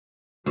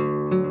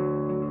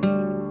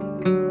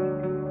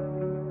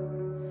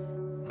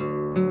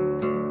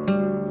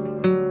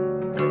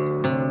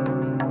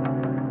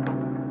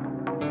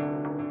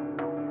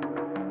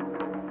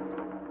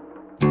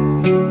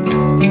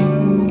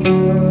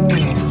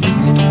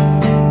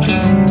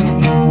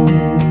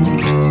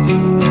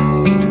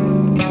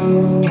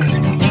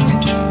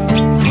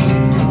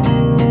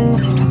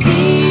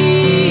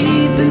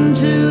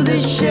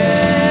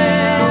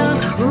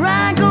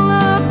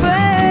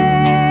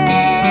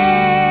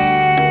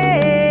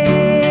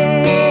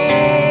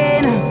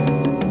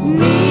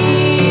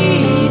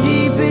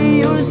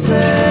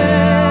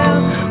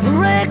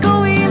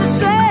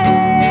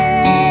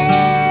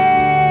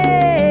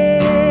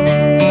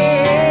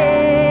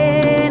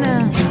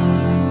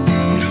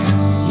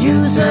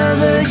User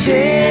the shame.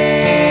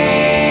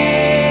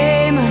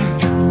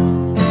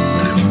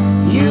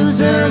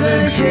 User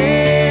the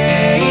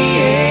shame.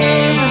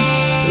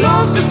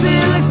 Lost to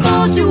feel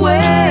exposed to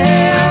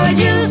well.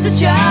 Used the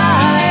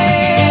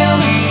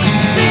child.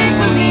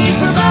 Simple needs,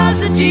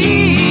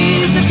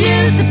 perversities,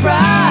 abuse the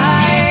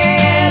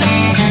pride.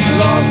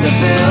 Lost to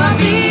feel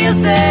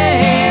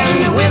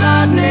unpleasant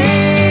without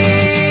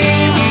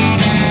name.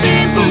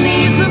 Simple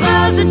needs,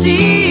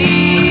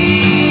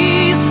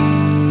 perversities,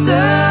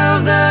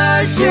 serve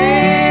the shame.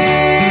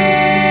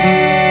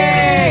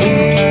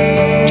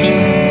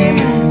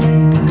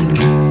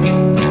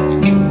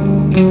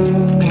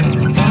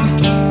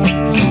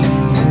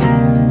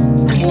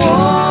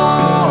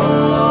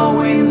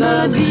 Wallowing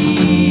the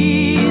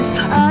deeds,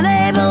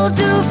 unable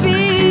to feel.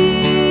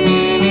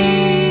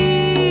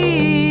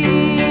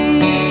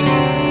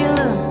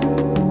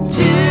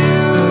 Too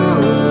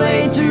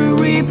late to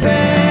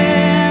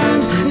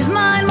repent. His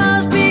mind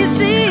must be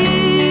sealed.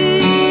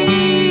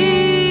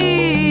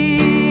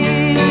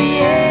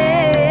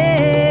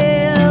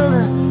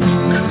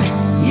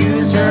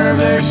 User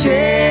the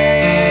shame.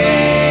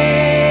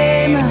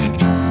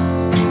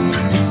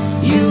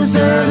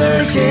 User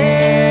the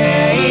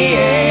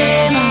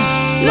shame.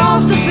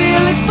 Lost to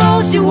feel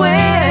exposed to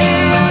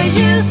well.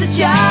 Used the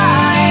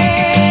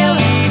child.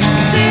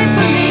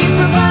 Simple needs,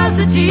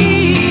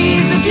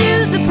 perversities,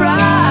 abuse the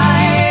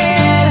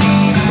pride.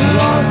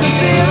 Lost to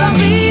feel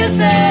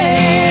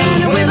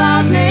unpleasant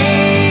without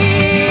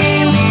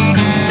name.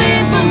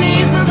 Simple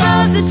needs,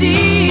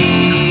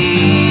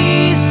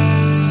 perversities,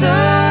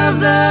 serve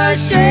the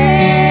shame.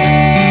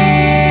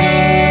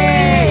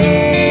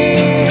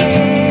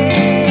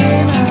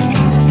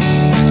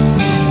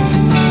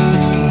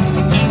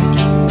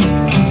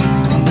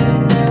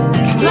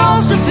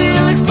 Lost to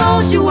feel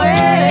exposed to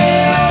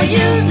well.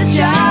 Use the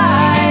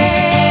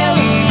child.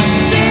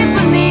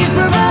 Simple needs,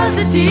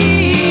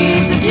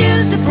 perversities,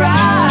 abuse the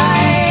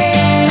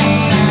pride.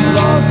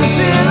 Lost to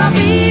feel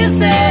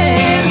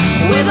unpleasant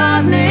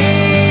without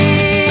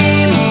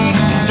name.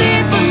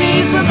 Simple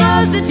needs,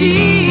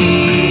 perversities.